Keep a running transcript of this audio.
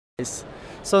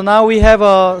So now we have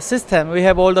a system. We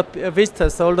have all the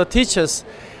visitors, all the teachers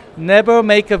never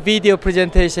make a video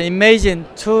presentation. Imagine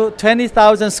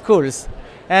 20,000 schools,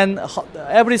 and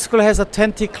every school has a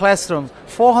 20 classroom.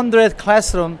 400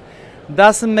 classroom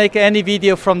doesn't make any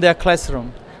video from their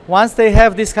classroom. Once they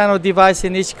have this kind of device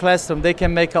in each classroom, they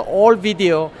can make all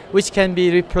video which can be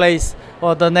replaced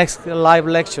for the next live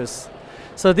lectures.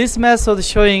 So this method is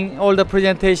showing all the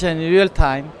presentation in real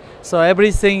time. So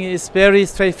everything is very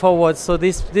straightforward. So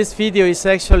this video is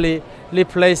actually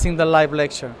replacing the live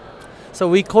lecture. So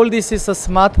we call this is a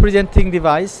smart presenting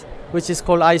device, which is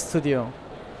called iStudio.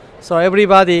 So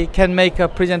everybody can make a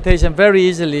presentation very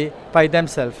easily by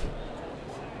themselves.